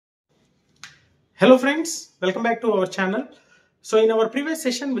Hello friends, welcome back to our channel. So in our previous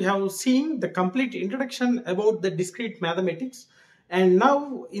session we have seen the complete introduction about the discrete mathematics, and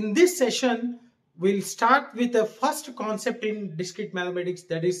now in this session we'll start with the first concept in discrete mathematics,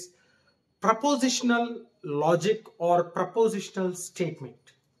 that is propositional logic or propositional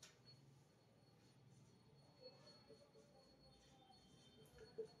statement.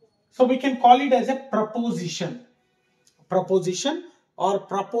 So we can call it as a proposition or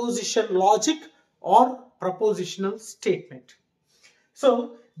proposition logic or propositional statement.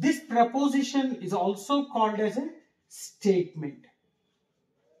 So this proposition is also called as a statement.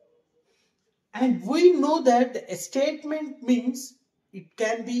 And we know that a statement means it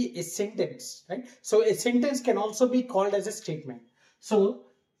can be a sentence, right? So a sentence can also be called as a statement. So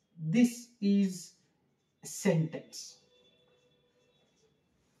this is a sentence.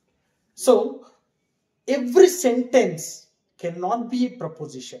 So every sentence cannot be a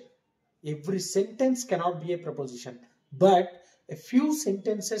proposition. Every sentence cannot be a proposition, but a few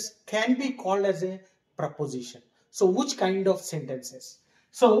sentences can be called as a proposition. So which kind of sentences?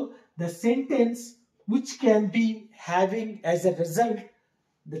 So the sentence which can be having as a result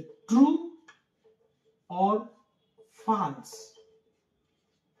the true or false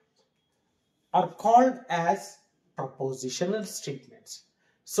are called as propositional statements.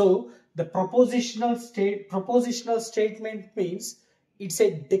 So the propositional statement means it's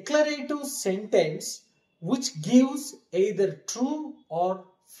a declarative sentence which gives either true or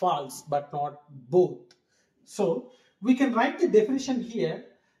false, but not both. So we can write the definition here.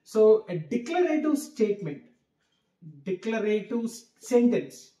 So a declarative statement, declarative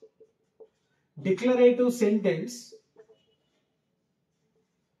sentence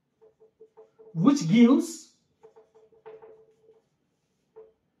which gives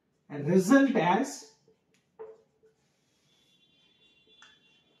a result as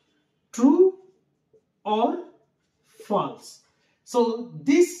true or false. So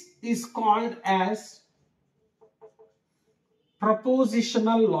this is called as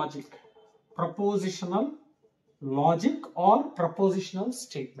propositional logic or propositional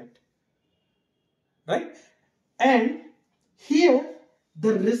statement, right? And here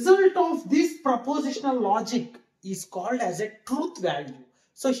the result of this propositional logic is called as a truth value.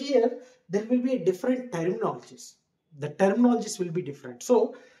 So here there will be a different terminologies. The terminologies will be different.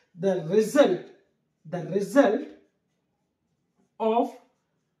 So the result of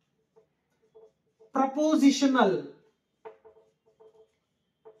propositional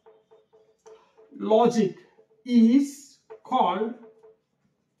logic is called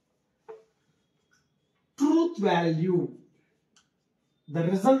truth value. The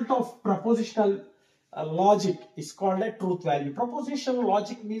result of propositional logic is called a truth value. Propositional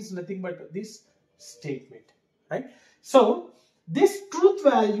logic means nothing but this statement, right? So this truth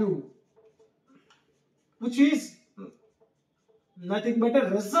value, which is nothing but a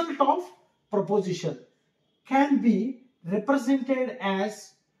result of proposition, can be represented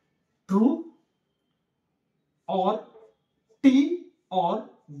as true or T or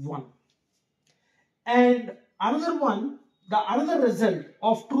 1. And another one, the another result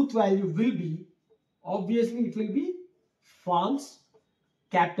of truth value will be, obviously it will be false,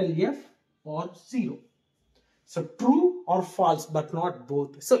 capital F, or 0. So true or false, but not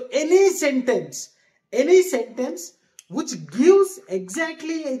both. So any sentence which gives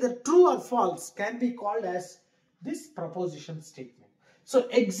exactly either true or false can be called as this proposition statement. So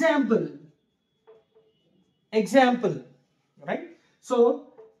example, right?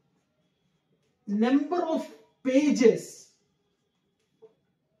 So number of pages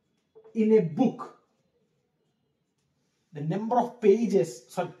in a book, the number of pages,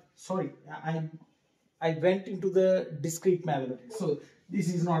 sorry, I went into the discrete mathematics, so this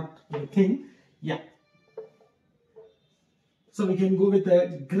is not the thing. Yeah, so we can go with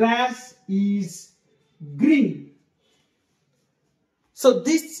the grass is green. So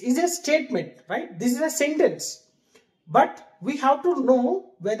this is a statement, right? This is a sentence, but we have to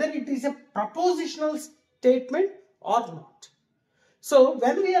know whether it is a propositional statement or not. So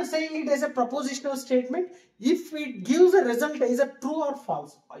when we are saying it as a propositional statement, if it gives a result as a true or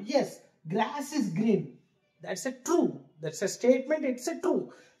false, yes, grass is green, that's a true, that's a statement, it's a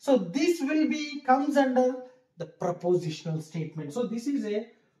true. So this will be comes under the propositional statement. So this is a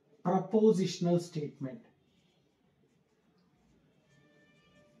propositional statement.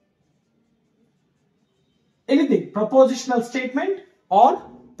 Anything, propositional statement or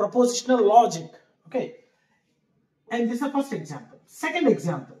propositional logic, okay? And this is the first example. Second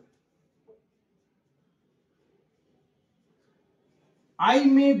example, I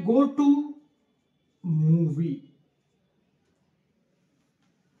may go to movie.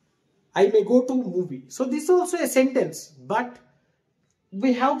 I may go to movie. So this is also a sentence, but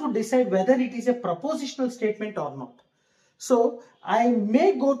we have to decide whether it is a propositional statement or not. So I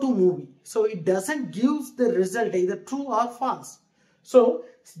may go to movie. So it doesn't give the result either true or false. So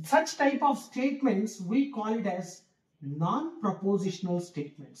such type of statements we call it as non-propositional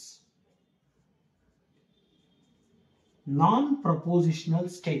statements. Non-propositional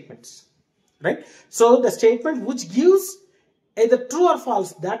statements. Right? So the statement which gives either true or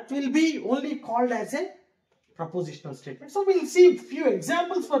false, that will be only called as a propositional statement. So we'll see a few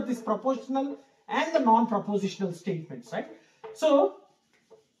examples for this propositional and the non-propositional statements, right? So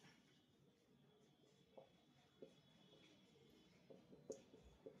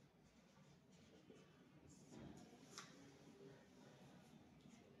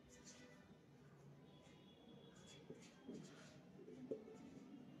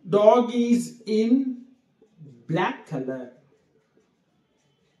dog is in black color.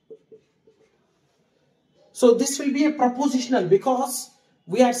 So this will be a propositional because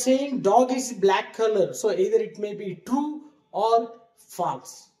we are saying dog is black color. So either it may be true or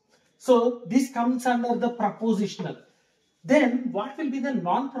false. So this comes under the propositional. Then what will be the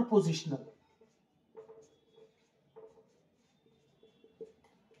non-propositional?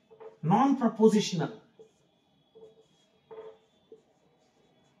 Non-propositional.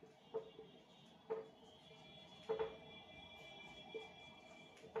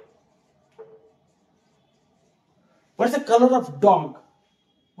 What is the color of dog?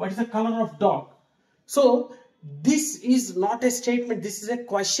 What is the color of dog? So this is not a statement, this is a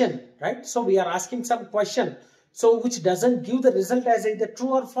question, right? So we are asking some question, so which doesn't give the result as either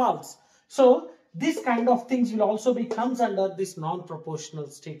true or false. So this kind of things will also comes under this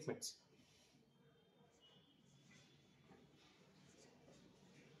non-propositional statements.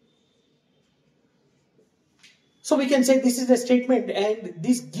 So we can say this is a statement and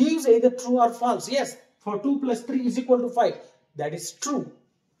this gives either true or false. Yes, for 2 plus 3 is equal to 5. That is true.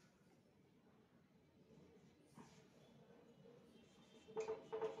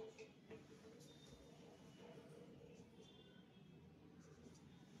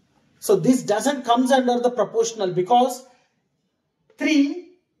 So this doesn't comes under the propositional because 3,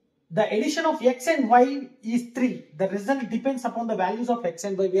 the addition of x and y is 3. The result depends upon the values of x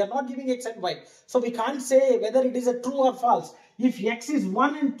and y. We are not giving x and y. So we can't say whether it is a true or false. If x is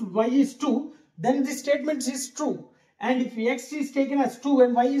 1 and y is 2, then this statement is true. And if x is taken as 2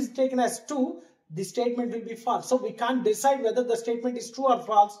 and y is taken as 2, the statement will be false. So we can't decide whether the statement is true or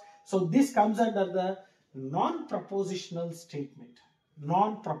false. So this comes under the non-propositional statement.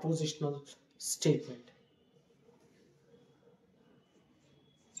 Non-propositional statement.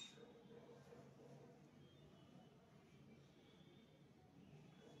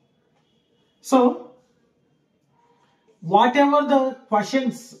 So whatever the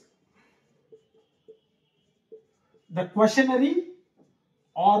questions, the questionnaire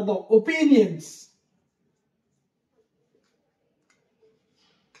or the opinions,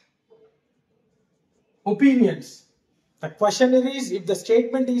 the questionnaire is, if the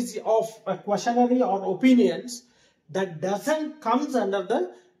statement is of a questionnaire or opinions, that doesn't comes under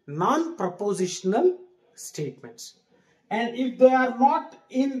the non-propositional statements. And if they are not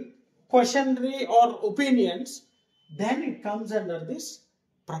in questionnaire or opinions, then it comes under this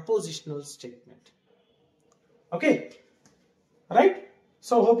propositional statement. Okay, right?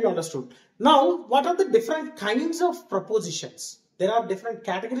 So hope you understood. Now, what are the different kinds of propositions? There are different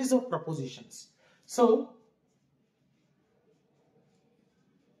categories of propositions. So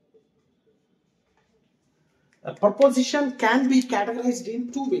a proposition can be categorized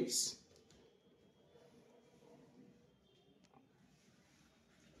in 2 ways.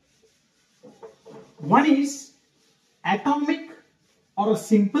 One is atomic or a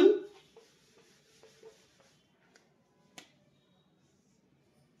simple.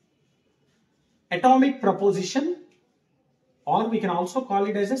 Atomic proposition, or we can also call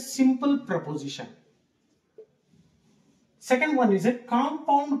it as a simple proposition. Second one is a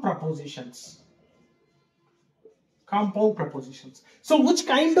compound propositions. Compound propositions. So which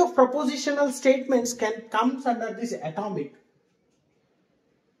kind of propositional statements can come under this atomic?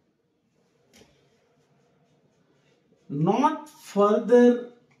 Not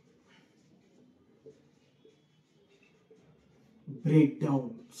further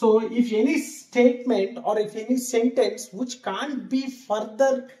breakdown. So if any statement or if any sentence which can't be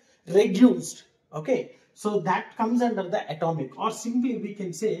further reduced, okay, so that comes under the atomic, or simply we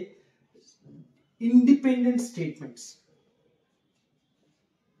can say independent statements.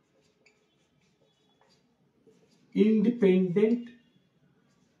 Independent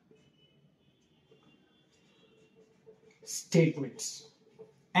statements.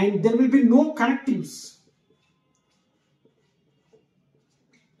 and there will be no connectives.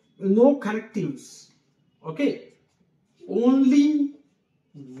 No connectives. Okay, only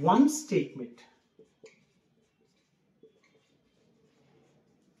one statement.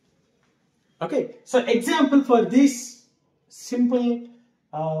 Okay, so example for these simple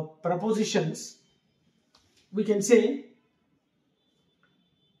propositions, we can say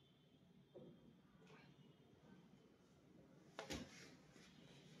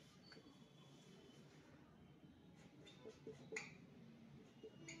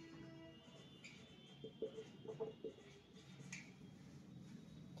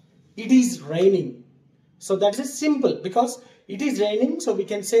it is raining. So that is simple because it is raining. So we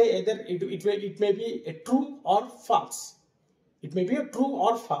can say either it may be a true or false. It may be a true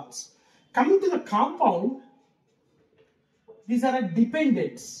or false. Coming to the compound, these are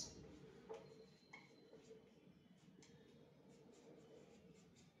dependents.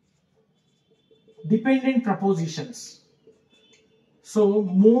 Dependent propositions. So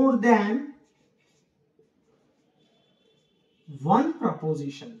more than one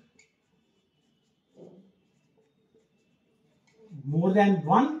proposition. More than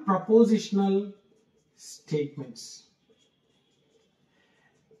one propositional statements.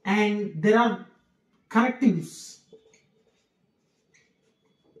 And there are connectives.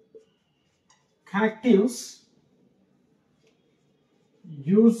 Connectives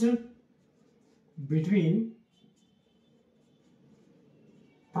used between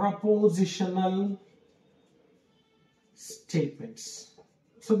propositional statements.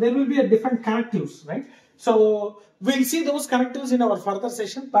 So there will be a different connectives, right? So we'll see those connectives in our further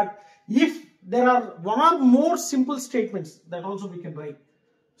session. But if there are one or more simple statements, that also we can write.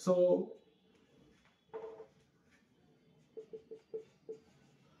 So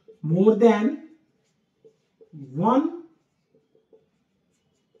more than one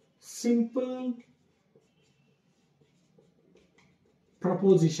simple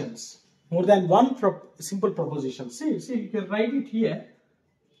propositions. More than one simple proposition. See, you can write it here.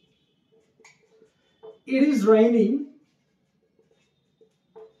 It is raining.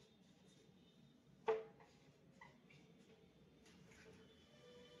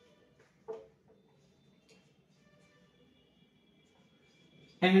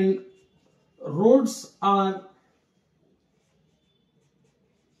 And roads are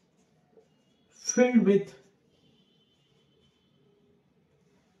filled with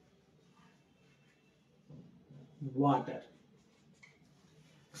water.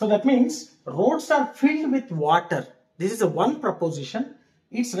 So that means roads are filled with water. This is a one proposition.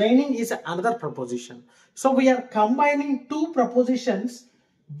 It's raining is another proposition. So we are combining two propositions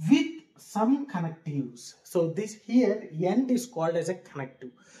with some connectives. So this here end is called as a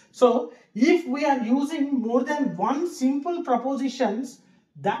connective. So if we are using more than one simple propositions,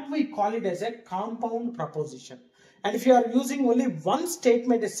 that we call it as a compound proposition. And if you are using only one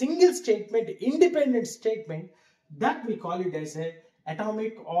statement, a single statement, independent statement, that we call it as a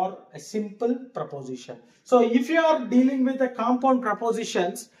atomic or a simple proposition. So if you are dealing with the compound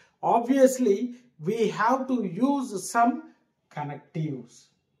propositions, obviously we have to use some connectives,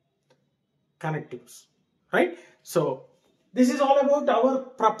 right? So this is all about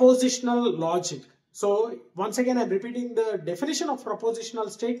our propositional logic. So once again, I'm repeating the definition of propositional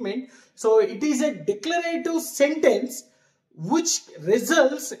statement. So it is a declarative sentence which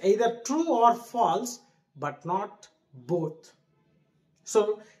results either true or false, but not both.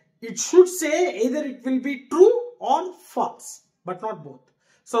 So it should say either it will be true or false, but not both.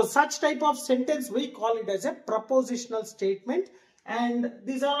 So such type of sentence we call it as a propositional statement, and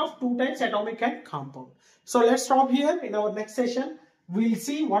these are of two types, atomic and compound. So let's stop here. In our next session, we'll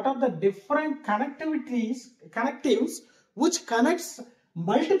see what are the different connectives which connects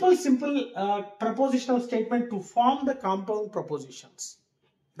multiple simple propositional statement to form the compound propositions,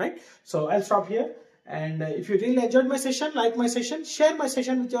 right? So I'll stop here. And if you really enjoyed my session, like my session, share my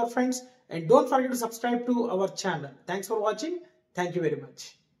session with your friends, and don't forget to subscribe to our channel. Thanks for watching. Thank you very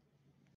much.